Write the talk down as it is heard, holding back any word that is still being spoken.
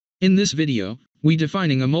In this video, we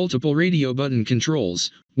defining a multiple radio button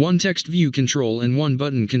controls, one text view control and one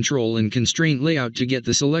button control and constraint layout to get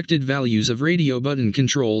the selected values of radio button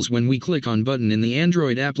controls when we click on button in the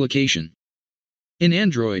Android application. In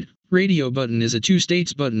Android, radio button is a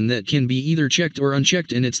two-states button that can be either checked or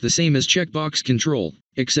unchecked, and it's the same as checkbox control,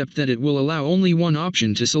 except that it will allow only one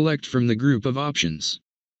option to select from the group of options.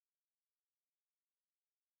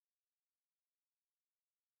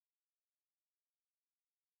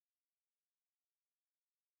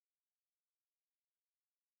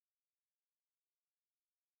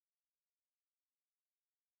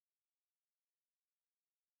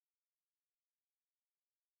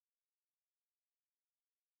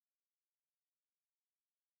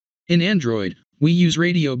 In Android, we use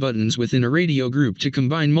radio buttons within a radio group to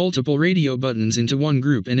combine multiple radio buttons into one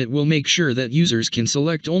group, and it will make sure that users can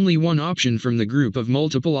select only one option from the group of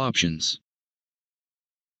multiple options.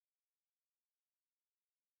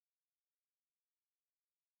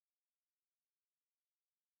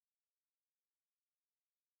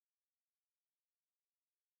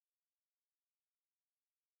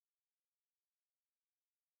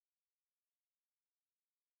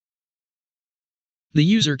 The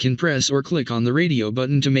user can press or click on the radio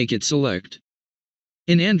button to make it select.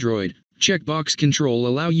 In Android, checkbox control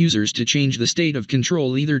allow users to change the state of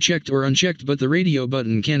control either checked or unchecked, but the radio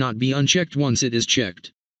button cannot be unchecked once it is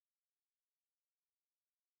checked.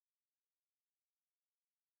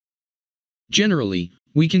 Generally,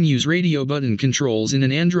 we can use radio button controls in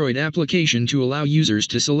an Android application to allow users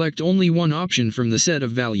to select only one option from the set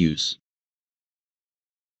of values.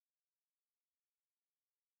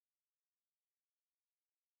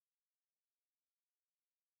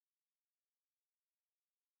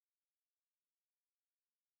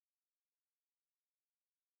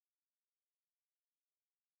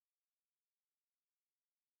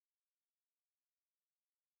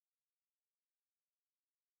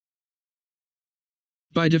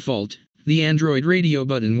 By default, the Android radio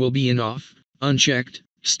button will be in off, unchecked,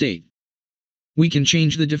 state. We can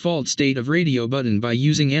change the default state of radio button by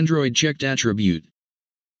using Android checked attribute.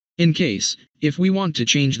 In case, if we want to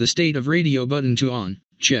change the state of radio button to on,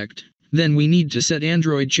 checked, then we need to set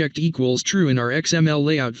Android checked equals true in our XML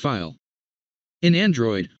layout file. In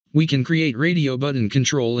Android, we can create radio button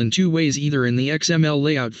control in two ways, either in the XML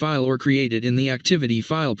layout file or create it in the activity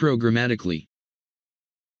file programmatically.